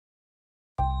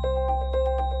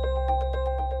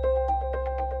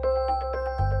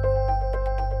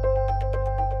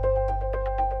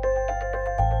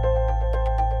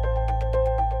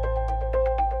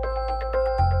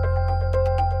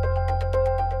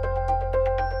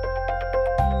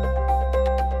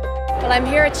Well, I'm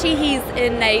here at Sheehy's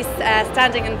in Naas,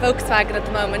 standing in Volkswagen at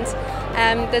the moment.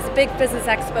 There's a big business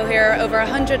expo here, over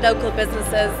 100 local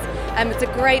businesses. It's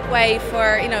a great way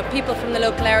for people from the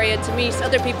local area to meet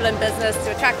other people in business,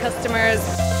 to attract customers.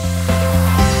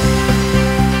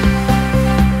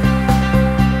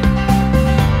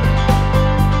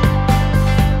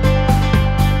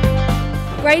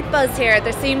 Great buzz here.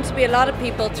 There seem to be a lot of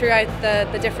people throughout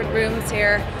the different rooms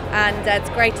here, and it's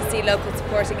great to see locals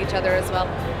supporting each other as well.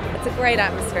 It's a great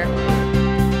atmosphere.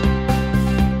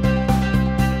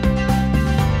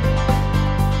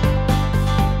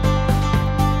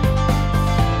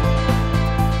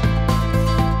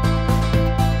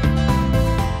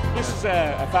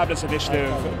 A fabulous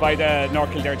initiative by the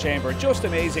North Kildare Chamber. Just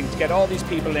amazing to get all these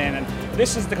people in, and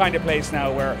this is the kind of place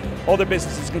now where other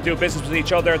businesses can do business with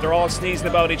each other. They're all sneezing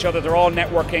about each other, they're all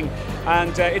networking,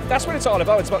 and that's what it's all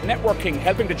about. It's about networking,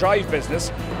 helping to drive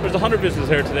business. There's 100 businesses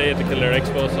here today at the Kildare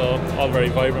Expo, so all very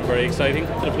vibrant, very exciting.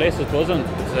 The place is buzzing.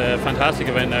 It's a fantastic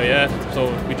event now, yeah.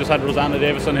 So we just had Rosanna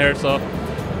Davison here, so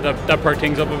that perked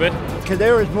things up a bit.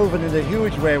 Kildare is moving in a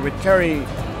huge way with Kerry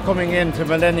coming into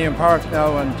Millennium Park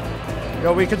now, and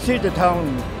we can see the town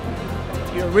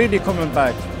really coming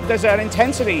back. There's that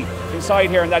intensity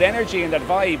inside here and that energy and that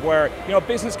vibe where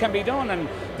business can be done, and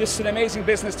this is an amazing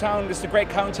business town, this is a great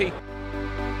county.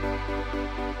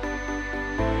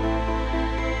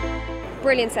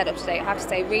 Brilliant setup today, I have to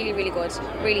say, really, really good,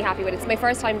 really happy with it. It's my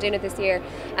first time doing it this year,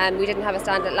 and we didn't have a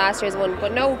stand at last year's one,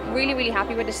 but no, really, really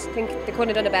happy with it. I think they couldn't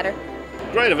have done it better.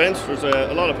 Great event. There's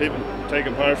a lot of people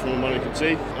taking part from what you can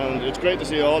see, and it's great to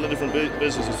see all the different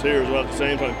businesses here as well at the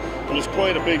same time, and there's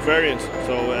quite a big variance,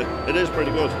 so it is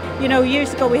pretty good.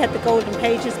 Years ago we had the golden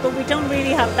pages, but we don't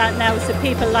really have that now, so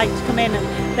people like to come in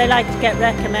and they like to get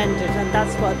recommended, and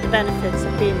that's what the benefits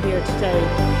of being here today.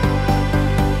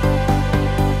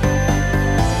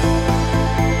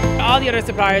 All the other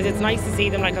suppliers, it's nice to see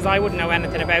them, because I wouldn't know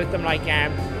anything about them,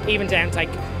 even down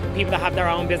to people that have their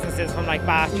own businesses, from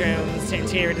bathrooms to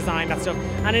interior design, that stuff.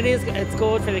 And it's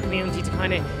good for the community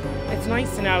to it's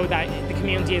nice to know that the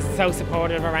community is so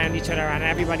supportive around each other, and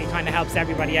everybody kind of helps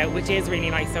everybody out, which is really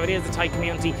nice. So it is a tight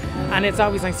community, and it's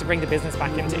always nice to bring the business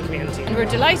back into the community. And we're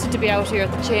delighted to be out here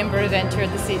at the Chamber event here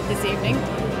this evening.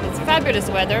 It's fabulous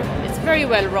weather, it's very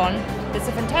well run, it's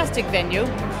a fantastic venue.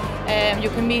 You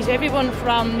can meet everyone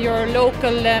from your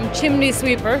local chimney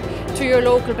sweeper to your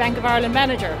local Bank of Ireland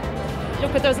manager.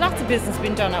 Look, there's lots of business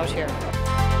being done out here.